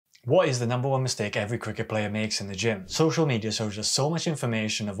What is the number one mistake every cricket player makes in the gym? Social media shows us so much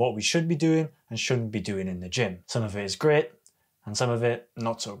information of what we should be doing and shouldn't be doing in the gym. Some of it is great, and some of it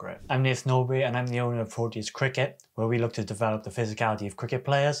not so great. I'm Nathan Norbury and I'm the owner of Proteus Cricket, where we look to develop the physicality of cricket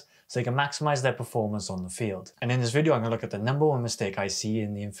players so they can maximise their performance on the field. And in this video I'm going to look at the number one mistake I see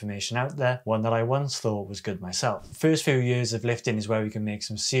in the information out there, one that I once thought was good myself. The first few years of lifting is where we can make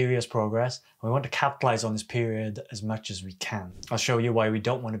some serious progress, and we want to capitalise on this period as much as we can. I'll show you why we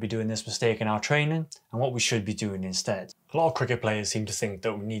don't want to be doing this mistake in our training and what we should be doing instead. A lot of cricket players seem to think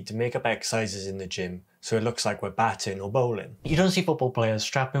that we need to make up exercises in the gym so it looks like we're batting or bowling. You don't see football players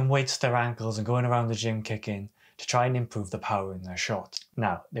strapping weights to their ankles and going around the gym kicking to try and improve the power in their shot.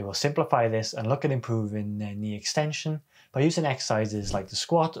 Now, they will simplify this and look at improving their knee extension by using exercises like the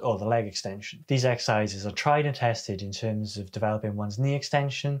squat or the leg extension. These exercises are tried and tested in terms of developing one's knee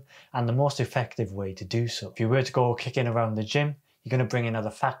extension and the most effective way to do so. If you were to go kicking around the gym, you're going to bring in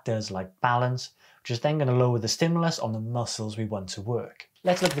other factors like balance, which is then going to lower the stimulus on the muscles we want to work.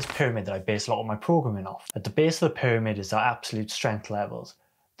 Let's look at this pyramid that I base a lot of my programming off. At the base of the pyramid is our absolute strength levels.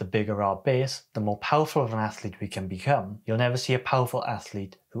 The bigger our base, the more powerful of an athlete we can become. You'll never see a powerful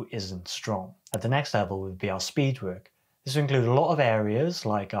athlete who isn't strong. At the next level would be our speed work. This will include a lot of areas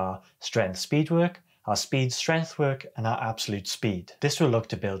like our strength speed work, our speed strength work, and our absolute speed. This will look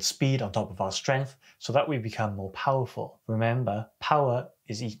to build speed on top of our strength so that we become more powerful. Remember, power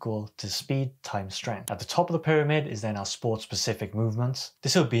is equal to speed times strength. At the top of the pyramid is then our sport-specific movements.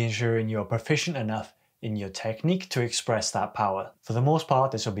 This will be ensuring you're proficient enough in your technique to express that power. For the most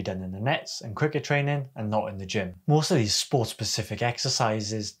part, this will be done in the nets and cricket training and not in the gym. Most of these sport-specific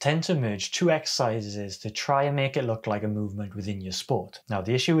exercises tend to merge two exercises to try and make it look like a movement within your sport. Now,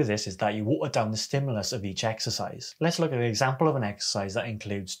 the issue with this is that you water down the stimulus of each exercise. Let's look at an example of an exercise that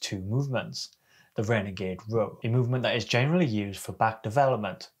includes two movements. The Renegade Row, a movement that is generally used for back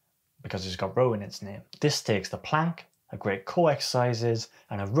development because it's got row in its name. This takes the plank, a great core exercises,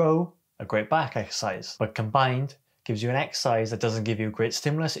 and a row, a great back exercise, but combined gives you an exercise that doesn't give you a great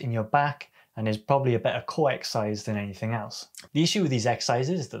stimulus in your back and is probably a better core exercise than anything else. The issue with these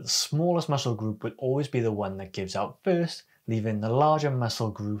exercises is that the smallest muscle group will always be the one that gives out first, leaving the larger muscle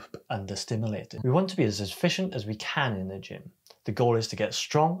group understimulated. We want to be as efficient as we can in the gym. The goal is to get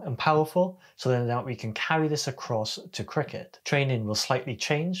strong and powerful so that we can carry this across to cricket. Training will slightly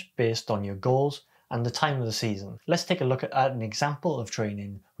change based on your goals and the time of the season. Let's take a look at an example of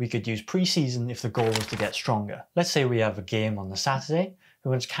training we could use pre-season if the goal was to get stronger. Let's say we have a game on the Saturday. We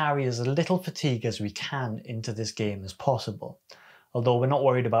want to carry as little fatigue as we can into this game as possible. Although we're not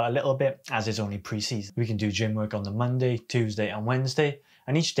worried about a little bit as it's only pre-season. We can do gym work on the Monday, Tuesday and Wednesday,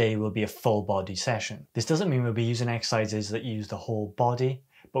 and each day will be a full body session. This doesn't mean we'll be using exercises that use the whole body,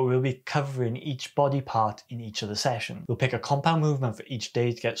 but we'll be covering each body part in each of the sessions. We'll pick a compound movement for each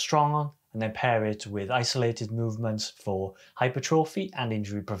day to get strong on, and then pair it with isolated movements for hypertrophy and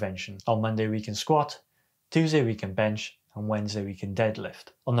injury prevention. On Monday we can squat, Tuesday we can bench, and Wednesday we can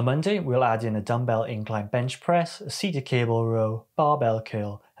deadlift. On the Monday we'll add in a dumbbell incline bench press, a seated cable row, barbell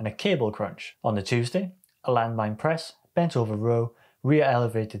curl, and a cable crunch. On the Tuesday, a landmine press, bent over row, rear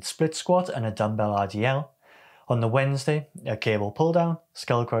elevated split squat, and a dumbbell RDL. On the Wednesday, a cable pull down,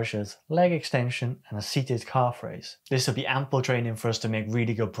 skull crushers, leg extension, and a seated calf raise. This will be ample training for us to make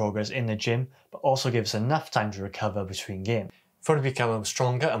really good progress in the gym, but also give us enough time to recover between games. If you want to become a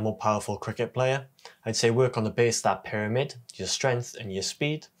stronger and more powerful cricket player, I'd say work on the base of that pyramid, your strength and your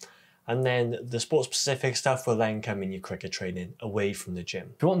speed, and then the sport specific stuff will then come in your cricket training away from the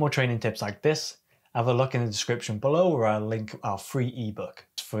gym. If you want more training tips like this, have a look in the description below where I'll link our free ebook.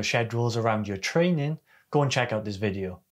 For schedules around your training, go and check out this video.